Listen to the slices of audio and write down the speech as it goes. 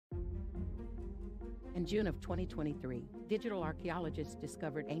In June of 2023, digital archaeologists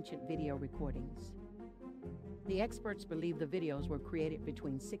discovered ancient video recordings. The experts believe the videos were created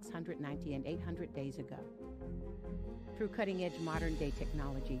between 690 and 800 days ago. Through cutting-edge modern-day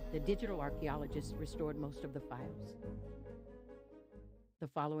technology, the digital archaeologists restored most of the files. The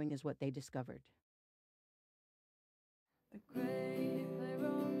following is what they discovered. A great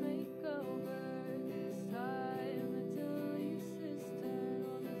Playroom makeover this time until your sister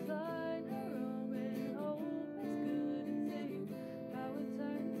will design her own and hope it's good and see how it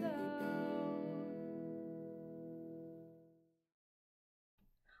turns out.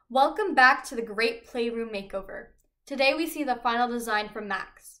 Welcome back to the Great Playroom Makeover. Today we see the final design from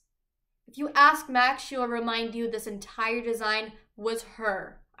Max. If you ask Max, she will remind you this entire design was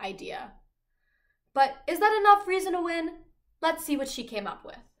her idea. But is that enough reason to win? Let's see what she came up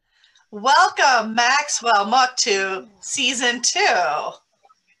with. Welcome, Maxwell Muck, to season 2.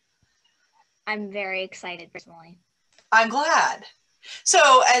 I'm very excited personally. I'm glad.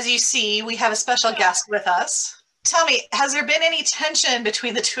 So, as you see, we have a special guest with us. Tell me, has there been any tension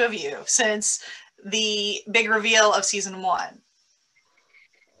between the two of you since the big reveal of season 1?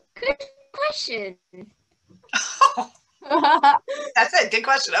 Good question. That's it. Good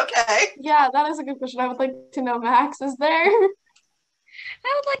question. Okay. Yeah, that is a good question. I would like to know, Max, is there? I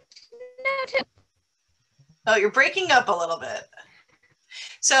would like to know too. Oh, you're breaking up a little bit.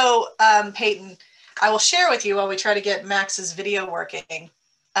 So, Peyton, I will share with you while we try to get Max's video working.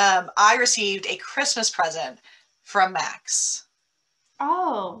 I received a Christmas present from Max.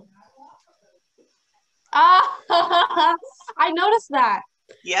 Oh. Ah, I noticed that.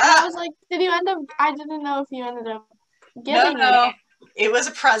 Yeah. And I was like, I didn't know if you ended up getting No. It was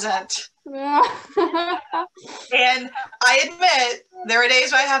a present. it. And I admit, there are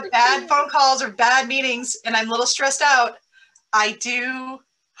days when I have bad phone calls or bad meetings and I'm a little stressed out. I do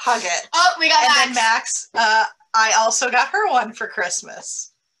hug it. Oh, we got And then Max, I also got her one for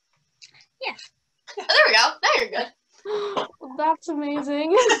Christmas. Yeah. Oh, there we go. Now you're good. That's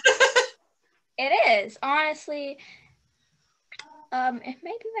amazing. It is. Honestly, it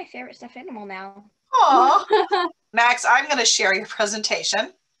may be my favorite stuffed animal now. Aw. Max, I'm going to share your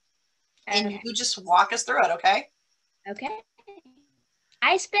presentation. And Okay. you just walk us through it, okay? Okay.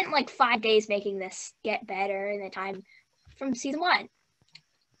 I spent like 5 days making this get better in the time from season 1.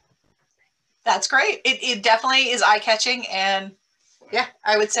 That's great. It definitely is eye-catching. And yeah,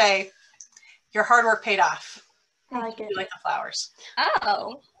 I would say your hard work paid off. I like it. You like the flowers.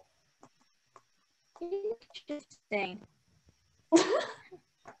 Oh. Interesting.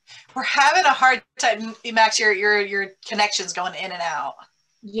 We're having a hard time, Max. Your connection's going in and out.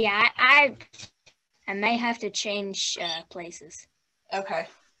 Yeah, I may have to change places. Okay.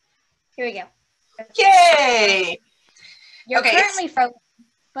 Here we go. Yay! You're Okay, currently frozen,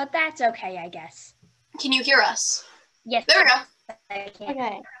 but that's okay, I guess. Can you hear us? Yes. There we go. I can.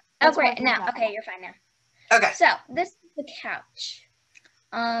 Okay. Oh, That's great. working Now, out. okay, you're fine now. Okay. So, this is the couch.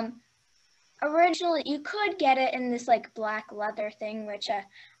 Originally, you could get it in this, like, black leather thing, which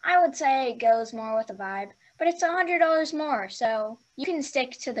I would say goes more with the vibe, but it's $100 more, so you can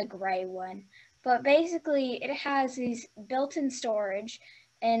stick to the gray one. But basically, it has these built-in storage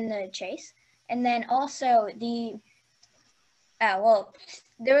in the chase, and then also there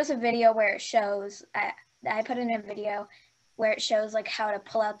was a video where it shows, I put in a video where it shows, like, how to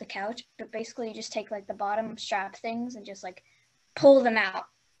pull out the couch, but basically you just take, like, the bottom strap things and just, like, pull them out.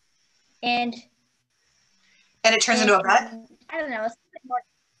 And it turns into a bed? I don't know,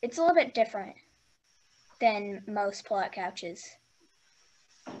 it's a little bit different than most pull-out couches.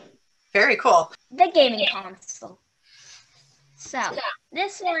 Very cool. The gaming console. So,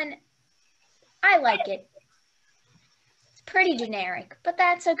 this one, I like it. It's pretty generic, but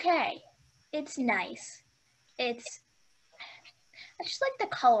that's okay. It's nice. I just like the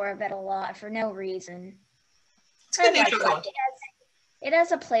color of it a lot for no reason. It's a good I like neutral it. tone. It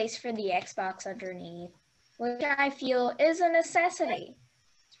has a place for the Xbox underneath, which I feel is a necessity.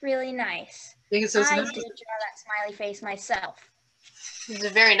 It's really nice. I think it's so I nice. did draw that smiley face myself. It's a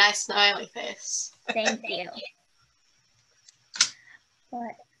very nice smiley face. Thank you.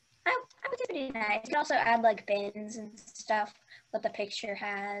 But I would say pretty nice. You can also add like bins and stuff that the picture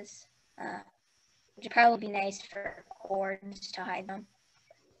has, which would probably be nice for cords to hide them.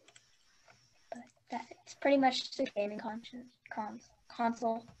 But that's pretty much the gaming console.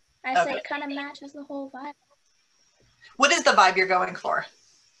 I say Okay. it kind of matches the whole vibe. What is the vibe you're going for?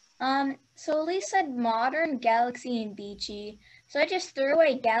 So Elise said modern, galaxy, and beachy. So I just threw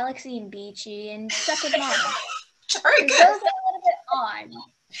away galaxy and beachy and stuck with modern. Very Those good. are a little bit odd.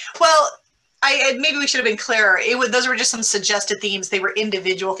 Well, maybe we should have been clearer. Those were just some suggested themes. They were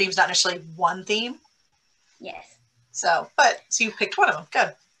individual themes, not necessarily one theme. Yes. So you picked one of them.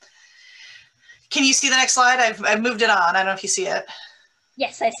 Good. Can you see the next slide? I've moved it on. I don't know if you see it.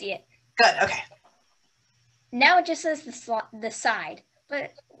 Yes, I see it. Good. Okay. Now it just says the side.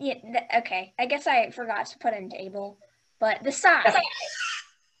 But, yeah, okay. I guess I forgot to put in table. But the side.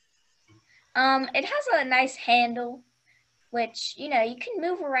 It has a nice handle, which, you can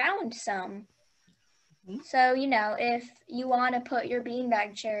move around some. Mhm. So, if you want to put your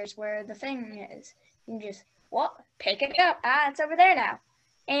beanbag chairs where the thing is, you can just, pick it up. It's over there now.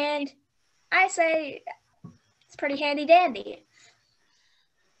 And I say it's pretty handy dandy.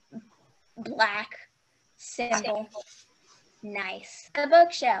 Black, simple, nice. The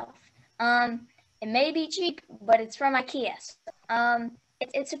bookshelf. It may be cheap, but it's from IKEA.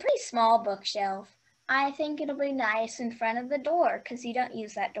 It's a pretty small bookshelf. I think it'll be nice in front of the door because you don't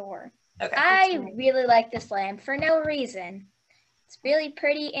use that door. Okay. I really like this lamp for no reason. It's really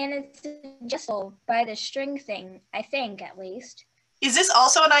pretty and it's adjustable by the string thing, I think at least. Is this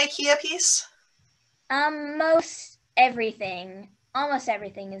also an IKEA piece? Almost everything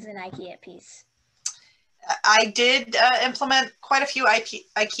is an IKEA piece. I did implement quite a few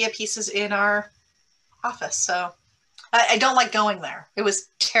IKEA pieces in our office, so I don't like going there. It was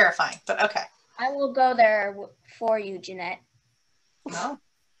terrifying, but okay. I will go there for you, Jeanette. No.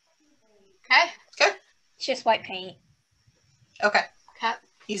 Okay. Good. It's just white paint. Okay. Okay.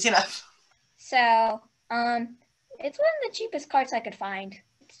 Easy enough. So, it's one of the cheapest carts I could find.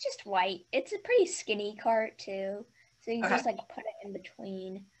 It's just white. It's a pretty skinny cart too, so you Okay. just put it in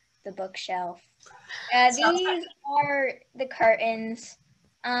between the bookshelf. Sounds These are the curtains.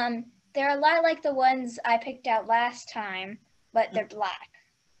 They're a lot like the ones I picked out last time, but they're black,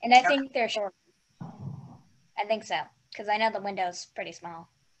 and I think they're short. I think so, because I know the window's pretty small.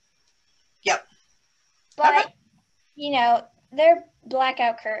 Yep. But, Okay. they're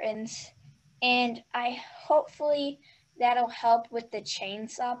blackout curtains, and hopefully that'll help with the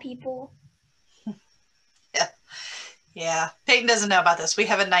chainsaw people. Yeah. Peyton doesn't know about this. We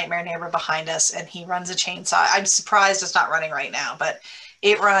have a nightmare neighbor behind us, and he runs a chainsaw. I'm surprised it's not running right now, but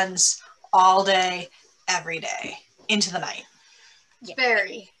it runs all day, every day, into the night. It's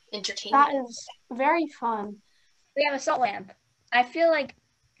very entertaining. That is very fun. We have a salt lamp. I feel like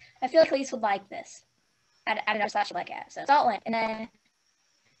Elise would like this. I don't know if Sasha would like it. So salt lamp, and then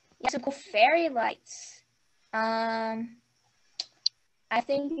you have some cool fairy lights. I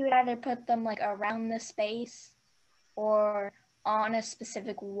think you would either put them around the space or on a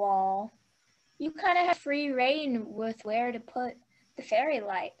specific wall. You kind of have free reign with where to put the fairy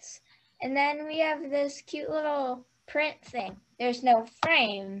lights. And then we have this cute little print thing. There's no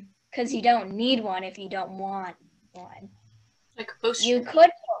frame because you don't need one if you don't want one. Like a booster. You could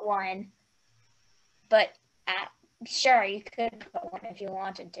put one, but sure, you could put one if you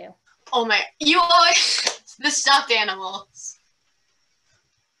wanted to. Oh my! You always the stuffed animals.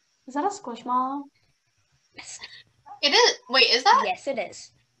 Is that a squishmallow? Yes, It is. Wait, is that yes it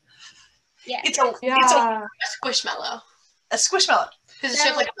is. Yeah. It's a Yeah. a squishmallow? a squishmallow. Because it's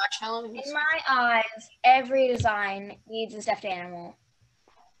shaped like a marshmallow. And you In my eyes, every design needs a stuffed animal.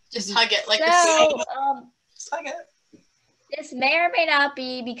 just hug it like So, a Just like it. this may or may not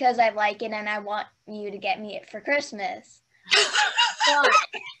be because I like it and I want you to get me it for Christmas.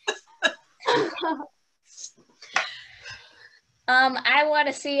 I want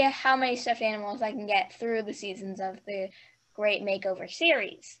to see how many stuffed animals I can get through the seasons of the Great Makeover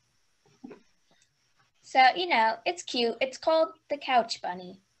series. So, it's cute. It's called the Couch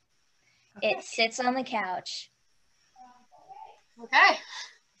Bunny. It sits on the couch. Okay.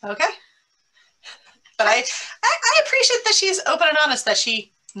 Okay. But I appreciate that she's open and honest that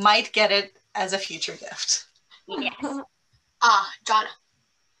she might get it as a future gift. Yes. Jonna.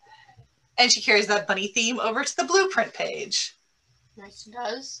 And she carries that bunny theme over to the blueprint page. Nice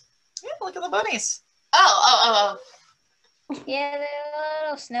does. Yeah, look at the bunnies. Oh. Yeah, they're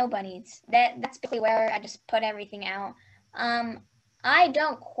little snow bunnies. That's basically where I just put everything out. I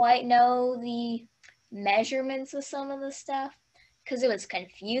don't quite know the measurements of some of the stuff because it was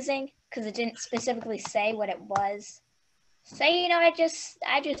confusing because it didn't specifically say what it was. So, I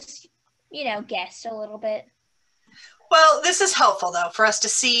just guessed a little bit. Well, this is helpful though for us to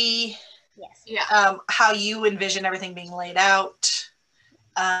see Yes. Yeah. how you envision everything being laid out.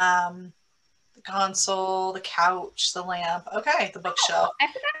 The console, the couch, the lamp. Okay, the bookshelf. I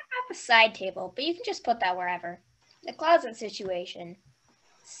forgot about the side table, but you can just put that wherever. The closet situation.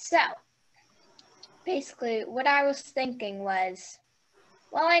 So, basically, what I was thinking was,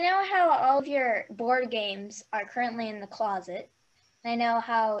 well, I know how all of your board games are currently in the closet. I know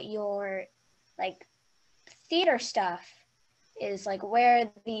how your, theater stuff is,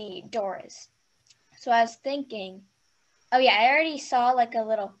 where the door is. So I was thinking, oh yeah, I already saw like a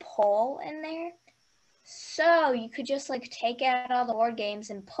little pole in there. So you could just like take out all the board games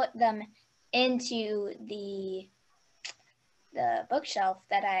and put them into the bookshelf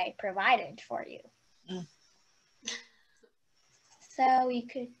that I provided for you. Mm. So you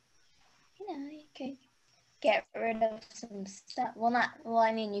could, you could get rid of some stuff.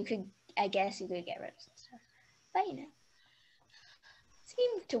 I mean, I guess you could get rid of some stuff. But, it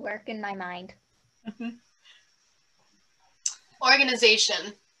seemed to work in my mind. Mhm.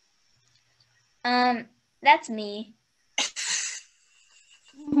 Organization. That's me.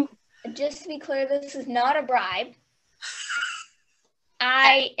 Just to be clear, this is not a bribe.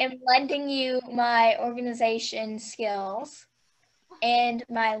 I am lending you my organization skills and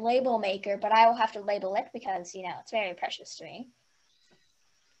my label maker, but I will have to label it because, it's very precious to me.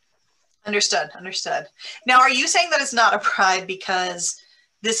 Understood. Now, are you saying that it's not a bribe because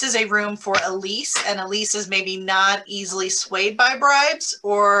this is a room for Elise, and Elise is maybe not easily swayed by bribes,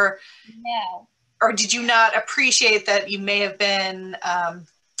 or No. Or did you not appreciate that you may have been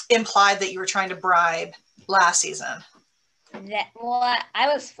implied that you were trying to bribe last season? I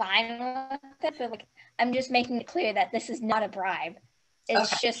was fine with it, but I'm just making it clear that this is not a bribe.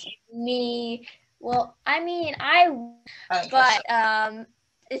 It's just me. Well, I mean,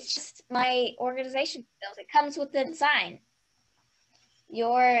 it's just my organization skills. It comes with the design.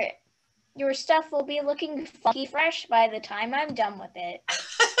 Your stuff will be looking funky fresh by the time I'm done with it.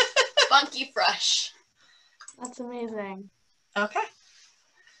 Funky fresh. That's amazing. Okay.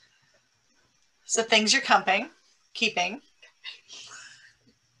 So things you're keeping.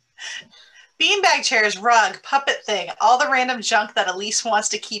 Beanbag chairs, rug, puppet thing, all the random junk that Elise wants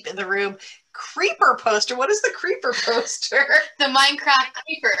to keep in the room. Creeper poster. What is the creeper poster? The Minecraft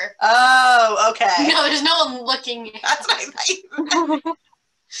creeper. Oh, okay. No, there's no one looking. That's what I thought.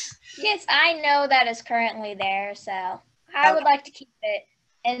 Yes, I know that is currently there, so I would like to keep it.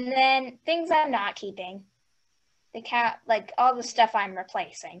 And then things I'm not keeping. All the stuff I'm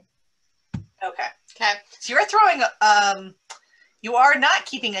replacing. Okay. Okay. So you're throwing, you are not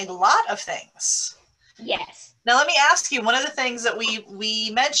keeping a lot of things. Yes. Now let me ask you, one of the things that we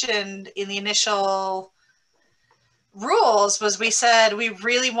mentioned in the initial rules was we said we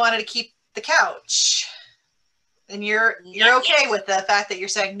really wanted to keep the couch. And you're okay with the fact that you're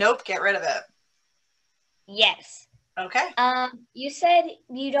saying, nope, get rid of it. Yes. Okay. You said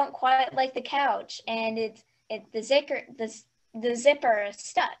you don't quite like the couch, and the zipper is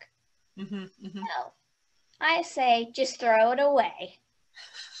stuck. Mm-hmm, mm-hmm. So I say just throw it away.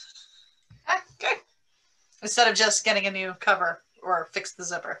 Okay. Instead of just getting a new cover or fix the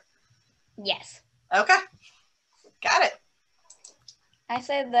zipper. Yes. Okay. Got it. I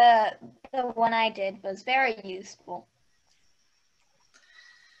said the one I did was very useful.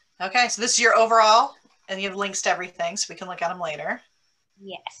 Okay, so this is your overall, and you have links to everything, so we can look at them later.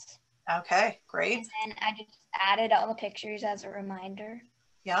 Yes. Okay, great. And then I just added all the pictures as a reminder.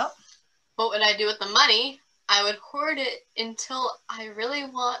 Yep. What would I do with the money? I would hoard it until I really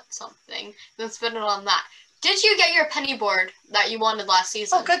want something, then spend it on that. Did you get your penny board that you wanted last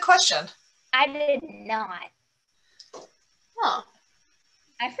season? Oh, good question. I did not. Oh.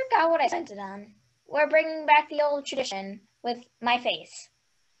 I forgot what I sent it on. We're bringing back the old tradition with my face.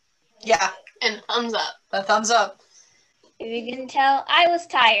 Yeah. And thumbs up. A thumbs up. If you can tell, I was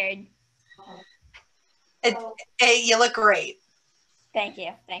tired. You look great. Thank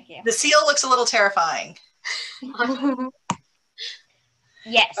you. The seal looks a little terrifying.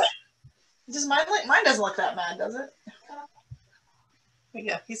 Yes. Does mine doesn't look that mad, does it?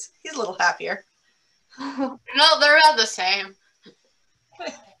 Yeah, he's a little happier. No, they're not the same.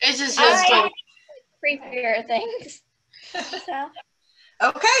 It's just I creepier things. So.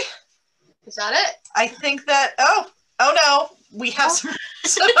 Okay. Is that it? I think that. Oh no, we have some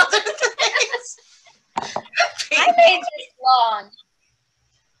other things. I made this long.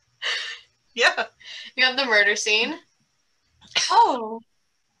 Yeah. You have the murder scene. Oh,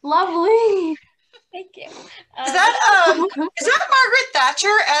 lovely. Thank you. Is that Margaret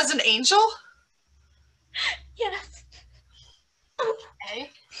Thatcher as an angel? Yes. Okay.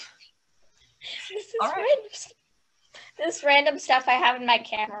 This random stuff I have in my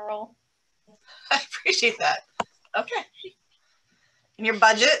camera roll. I appreciate that. Okay. In your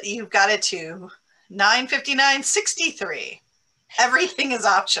budget, you've got it to $959.63. Everything is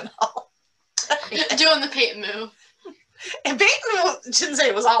optional. Doing the Peyton move. And Peyton didn't say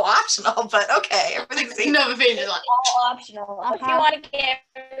it was all optional, but okay, everything's No, the Peyton is like all optional. If you want to get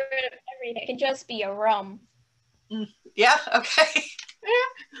rid of everything, it can just be a rum. Yeah, okay.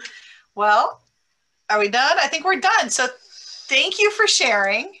 Well, are we done? I think we're done. So thank you for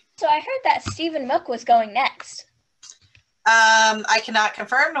sharing. Also, I heard that Stephen Mook was going next. I cannot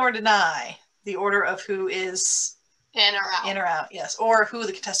confirm nor deny the order of who is In or out. in or out, yes, or who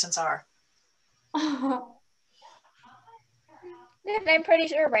the contestants are. And I'm pretty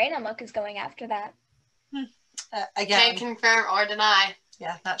sure Raina Mook is going after that. Again, Can't confirm or deny.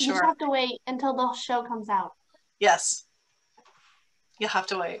 yeah, not You just sure. have to wait until the show comes out. Yes. You'll have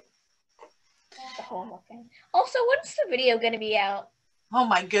to wait. The whole thing. Also, when's the video going to be out? Oh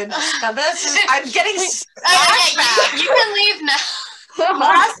my goodness. Now this is, I'm getting Okay, you can leave now.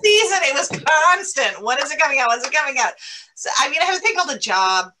 Last season, it was constant. When is it coming out? When's it coming out? So, I mean, I have to think all the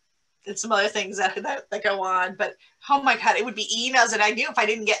job and some other things that go on. But, oh my God, it would be emails. And I knew if I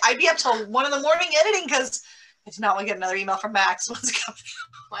didn't get, I'd be up till 1 in the morning editing because I did not want to get another email from Max. When's it coming out?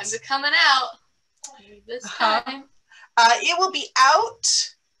 When's it coming out? This time. It will be out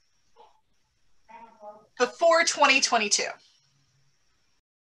before 2022.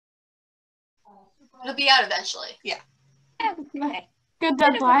 It'll be out eventually. Okay. Good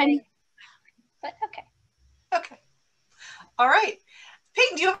deadline. But okay. Okay. All right.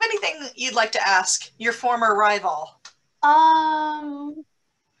 Peyton, do you have anything you'd like to ask your former rival?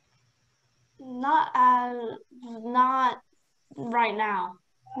 Not right now.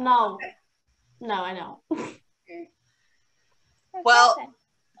 No. No, I don't. Well,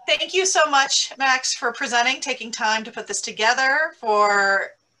 thank you so much, Max, for presenting, taking time to put this together, for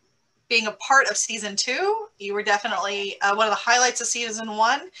being a part of season 2. You were definitely one of the highlights of season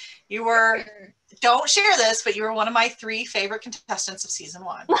 1. You were, don't share this, but you were one of my 3 favorite contestants of season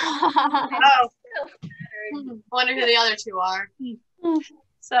 1. Oh, Wonder who the other 2 are.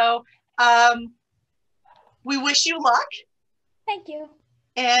 so we wish you luck, Thank you.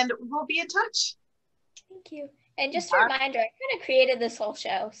 and we'll be in touch. Thank you. And just a reminder, I kind of created this whole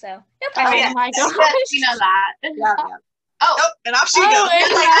show, so no Oh, problem. yeah. Oh my gosh. You know that. Yeah, yeah. Oh, Oh, and off she Oh, goes.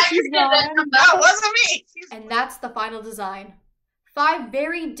 and I she's forget that gone. That wasn't me. And that's the final design. 5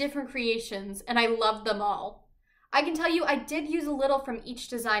 very different creations, and I loved them all. I can tell you I did use a little from each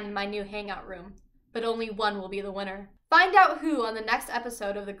design in my new hangout room, but only one will be the winner. Find out who on the next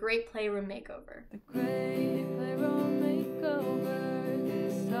episode of the Great Playroom Makeover. The Great Playroom Makeover.